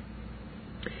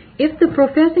 If the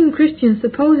professing Christian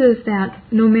supposes that,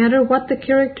 no matter what the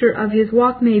character of his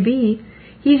walk may be,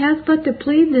 he has but to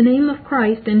plead the name of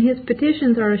Christ and his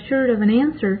petitions are assured of an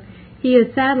answer, he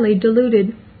is sadly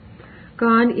deluded.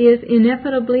 God is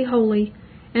ineffably holy,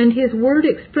 and His Word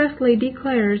expressly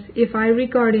declares, "If I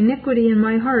regard iniquity in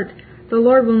my heart, the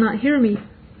Lord will not hear me."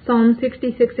 Psalm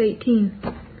 66:18.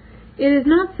 It is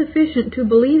not sufficient to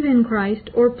believe in Christ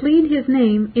or plead His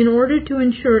name in order to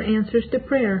ensure answers to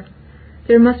prayer.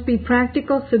 There must be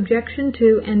practical subjection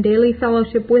to and daily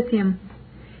fellowship with Him.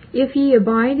 "If ye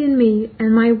abide in me,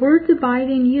 and my words abide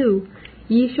in you,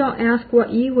 ye shall ask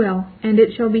what ye will, and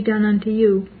it shall be done unto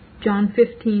you." John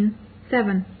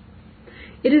 15:7.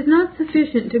 It is not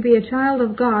sufficient to be a child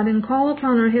of God and call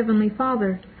upon our Heavenly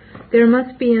Father. There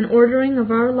must be an ordering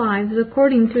of our lives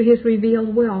according to His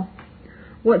revealed will.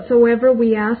 Whatsoever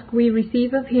we ask we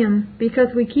receive of Him,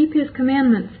 because we keep His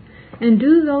commandments, and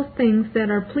do those things that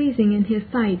are pleasing in His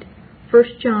sight.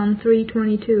 1 John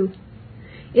 3:22.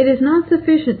 It is not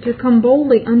sufficient to come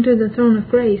boldly unto the throne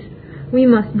of grace. We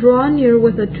must draw near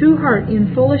with a true heart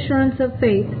in full assurance of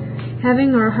faith,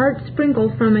 having our hearts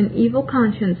sprinkled from an evil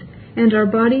conscience, and our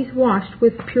bodies washed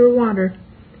with pure water.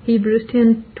 Hebrews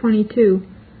 10:22.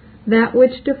 That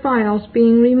which defiles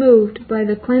being removed by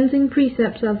the cleansing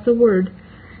precepts of the Word.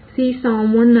 See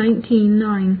Psalm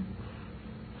 119:9.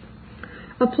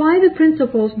 Apply the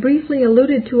principles briefly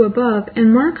alluded to above,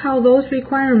 and mark how those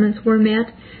requirements were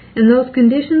met and those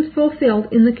conditions fulfilled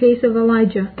in the case of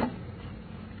Elijah.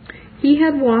 He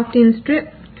had walked in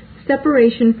strict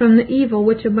separation from the evil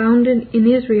which abounded in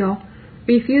Israel,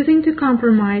 refusing to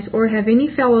compromise or have any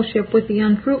fellowship with the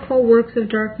unfruitful works of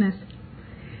darkness.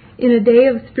 In a day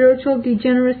of spiritual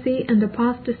degeneracy and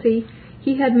apostasy,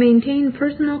 he had maintained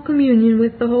personal communion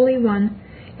with the Holy One,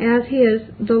 as his,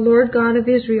 the Lord God of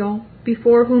Israel,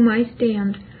 before whom I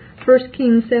stand, 1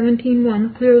 Kings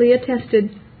 17:1 clearly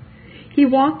attested. He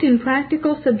walked in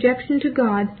practical subjection to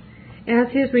God, as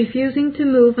his refusing to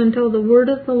move until the word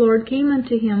of the Lord came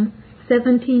unto him,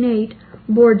 17:8,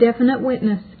 bore definite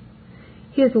witness.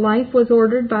 His life was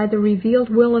ordered by the revealed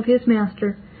will of his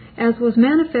Master, as was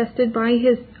manifested by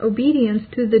his obedience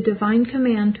to the divine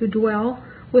command to dwell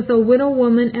with a widow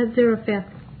woman at Zarephath.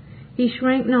 He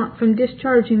shrank not from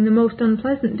discharging the most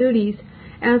unpleasant duties,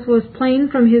 as was plain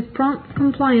from his prompt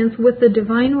compliance with the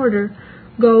divine order,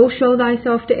 "Go, show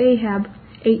thyself to Ahab,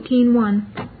 18:1.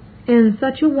 And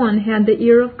such a one had the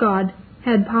ear of God,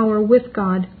 had power with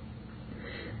God.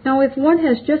 Now, if what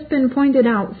has just been pointed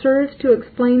out serves to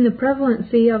explain the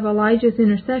prevalency of Elijah's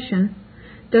intercession,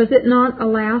 does it not,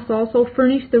 alas, also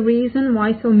furnish the reason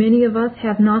why so many of us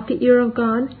have not the ear of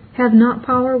God, have not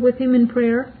power with him in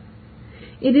prayer?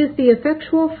 It is the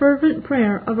effectual fervent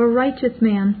prayer of a righteous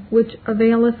man which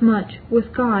availeth much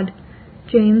with God,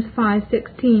 James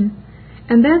 5:16,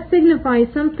 and that signifies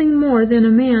something more than a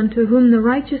man to whom the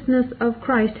righteousness of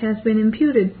Christ has been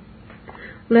imputed.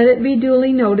 Let it be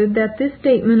duly noted that this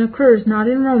statement occurs not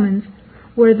in Romans,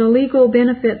 where the legal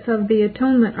benefits of the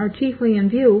atonement are chiefly in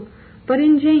view, but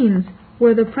in James,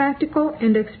 where the practical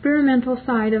and experimental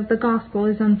side of the gospel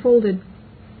is unfolded.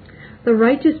 The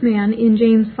righteous man in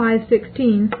James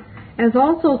 5:16, as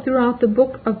also throughout the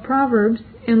book of Proverbs,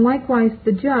 and likewise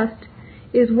the just,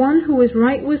 is one who is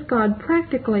right with God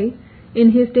practically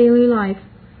in his daily life,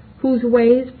 whose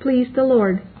ways please the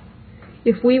Lord.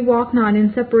 If we walk not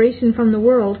in separation from the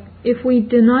world, if we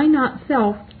deny not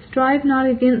self, strive not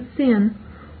against sin,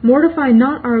 mortify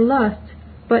not our lusts,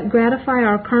 but gratify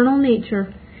our carnal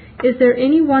nature, is there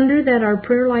any wonder that our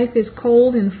prayer life is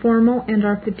cold and formal and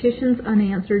our petitions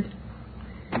unanswered?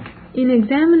 In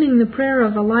examining the prayer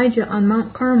of Elijah on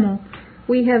Mount Carmel,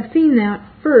 we have seen that,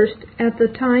 first, at the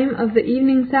time of the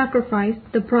evening sacrifice,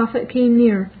 the prophet came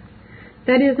near,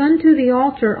 that is, unto the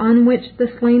altar on which the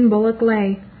slain bullock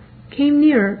lay, came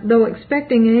near, though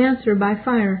expecting an answer by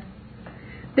fire.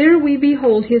 There we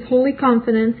behold his holy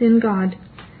confidence in God,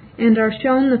 and are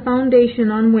shown the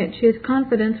foundation on which his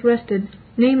confidence rested,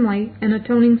 namely, an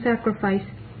atoning sacrifice.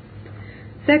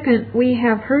 Second, we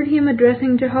have heard him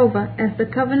addressing Jehovah as the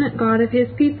covenant God of his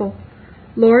people,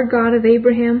 Lord God of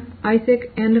Abraham,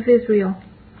 Isaac, and of Israel.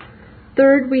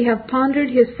 Third, we have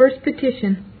pondered his first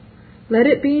petition, "Let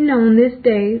it be known this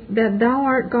day that thou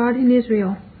art God in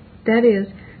Israel," that is,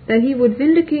 that he would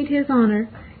vindicate his honor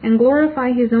and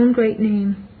glorify his own great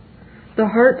name. The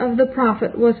heart of the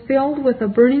prophet was filled with a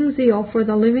burning zeal for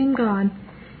the living God,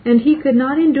 and he could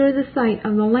not endure the sight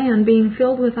of the land being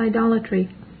filled with idolatry.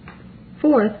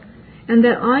 Fourth, and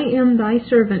that I am thy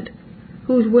servant,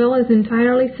 whose will is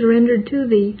entirely surrendered to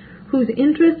thee, whose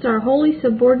interests are wholly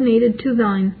subordinated to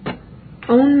thine.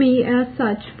 Own me as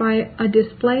such by a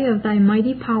display of thy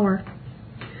mighty power.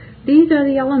 These are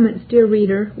the elements, dear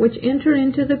reader, which enter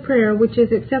into the prayer which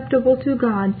is acceptable to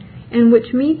God, and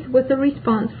which meets with a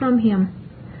response from him.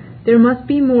 There must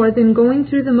be more than going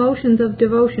through the motions of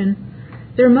devotion.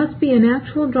 There must be an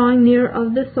actual drawing near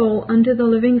of the soul unto the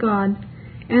living God,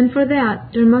 and for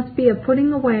that there must be a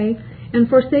putting away and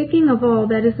forsaking of all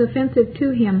that is offensive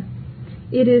to him.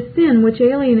 It is sin which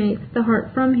alienates the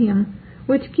heart from him,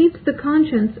 which keeps the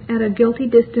conscience at a guilty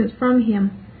distance from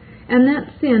him, and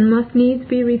that sin must needs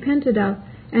be repented of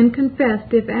and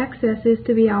confessed if access is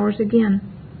to be ours again.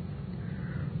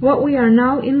 What we are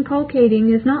now inculcating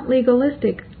is not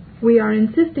legalistic. We are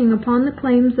insisting upon the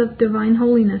claims of divine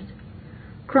holiness.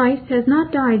 Christ has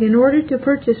not died in order to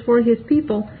purchase for his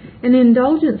people an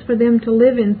indulgence for them to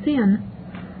live in sin.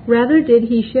 Rather did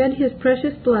he shed his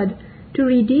precious blood to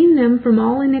redeem them from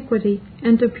all iniquity,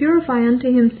 and to purify unto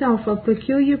himself a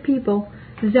peculiar people,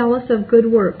 zealous of good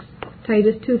works.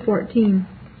 Titus 2:14.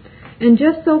 And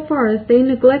just so far as they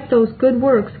neglect those good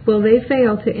works will they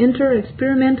fail to enter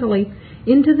experimentally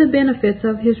into the benefits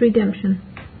of his redemption.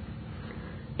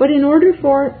 But in order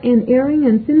for an erring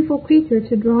and sinful creature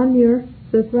to draw near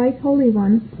the thrice Holy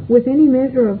One with any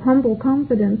measure of humble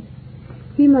confidence,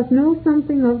 he must know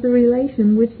something of the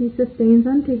relation which he sustains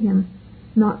unto him,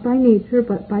 not by nature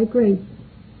but by grace.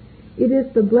 It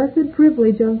is the blessed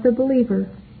privilege of the believer,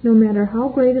 no matter how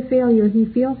great a failure he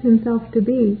feels himself to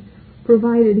be,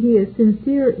 provided he is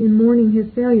sincere in mourning his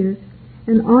failures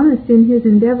and honest in his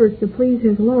endeavors to please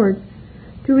his Lord,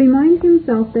 to remind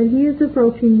himself that he is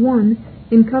approaching one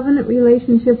in covenant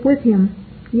relationship with him,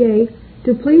 yea,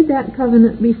 to plead that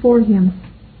covenant before him.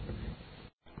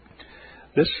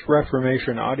 This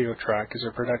Reformation audio track is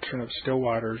a production of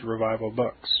Stillwater's Revival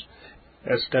Books.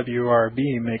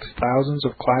 SWRB makes thousands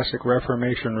of classic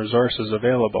Reformation resources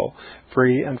available,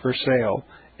 free and for sale,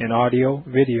 in audio,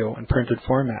 video, and printed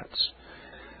formats.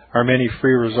 Our many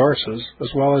free resources,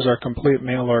 as well as our complete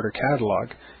mail-order catalog,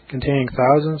 containing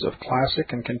thousands of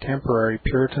classic and contemporary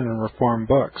Puritan and Reformed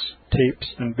books,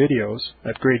 tapes, and videos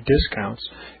at great discounts,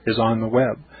 is on the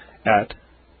web at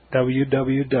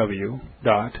www.swrb.com.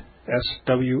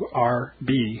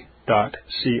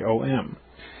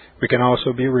 We can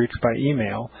also be reached by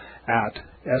email at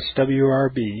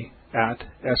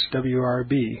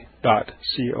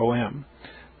swrb@swrb.com,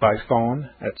 by phone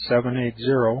at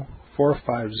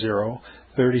 780-450-3745,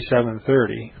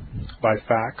 3730, by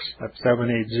fax at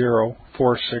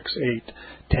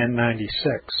 780-468-1096,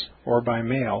 or by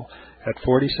mail at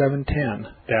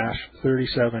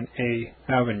 4710-37A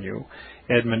Avenue,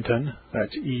 Edmonton,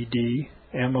 that's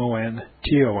Edmonton,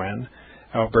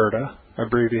 Alberta,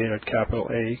 abbreviated capital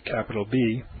A, capital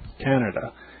B,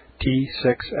 Canada,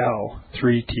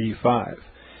 T6L3T5.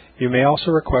 You may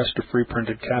also request a free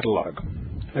printed catalog.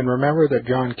 And remember that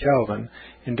John Calvin,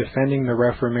 in defending the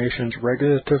Reformation's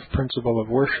regulative principle of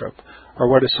worship, or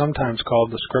what is sometimes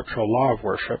called the scriptural law of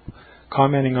worship,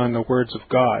 commenting on the words of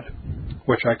God,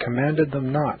 which I commanded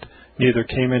them not, neither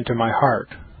came into my heart,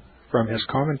 from his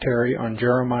commentary on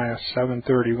Jeremiah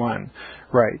 7:31,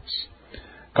 writes,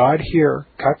 God here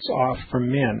cuts off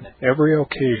from men every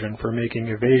occasion for making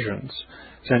evasions,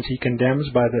 since he condemns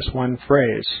by this one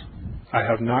phrase, I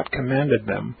have not commanded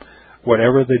them,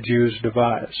 whatever the Jews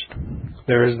devised.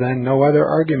 There is then no other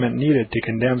argument needed to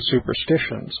condemn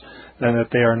superstitions than that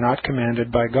they are not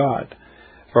commanded by God.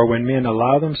 For when men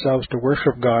allow themselves to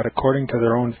worship God according to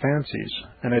their own fancies,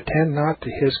 and attend not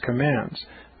to his commands,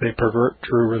 they pervert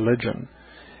true religion.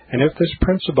 And if this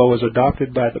principle was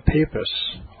adopted by the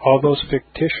Papists, all those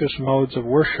fictitious modes of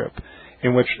worship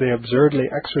in which they absurdly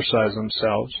exercise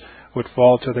themselves would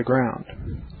fall to the ground.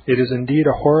 It is indeed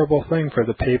a horrible thing for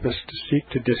the Papists to seek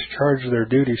to discharge their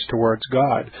duties towards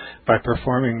God by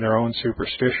performing their own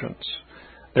superstitions.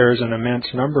 There is an immense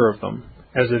number of them,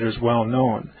 as it is well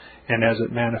known, and as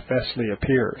it manifestly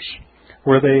appears.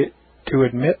 Were they to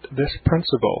admit this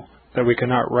principle, that we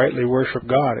cannot rightly worship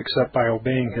God except by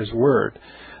obeying his word,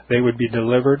 they would be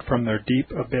delivered from their deep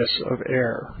abyss of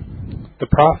error. The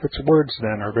prophet's words,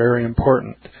 then, are very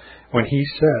important, when he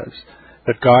says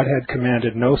that God had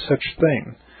commanded no such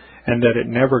thing, and that it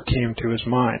never came to his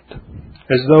mind,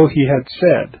 as though he had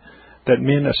said that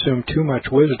men assume too much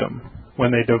wisdom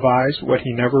when they devise what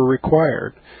he never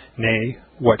required, nay,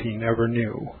 what he never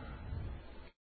knew.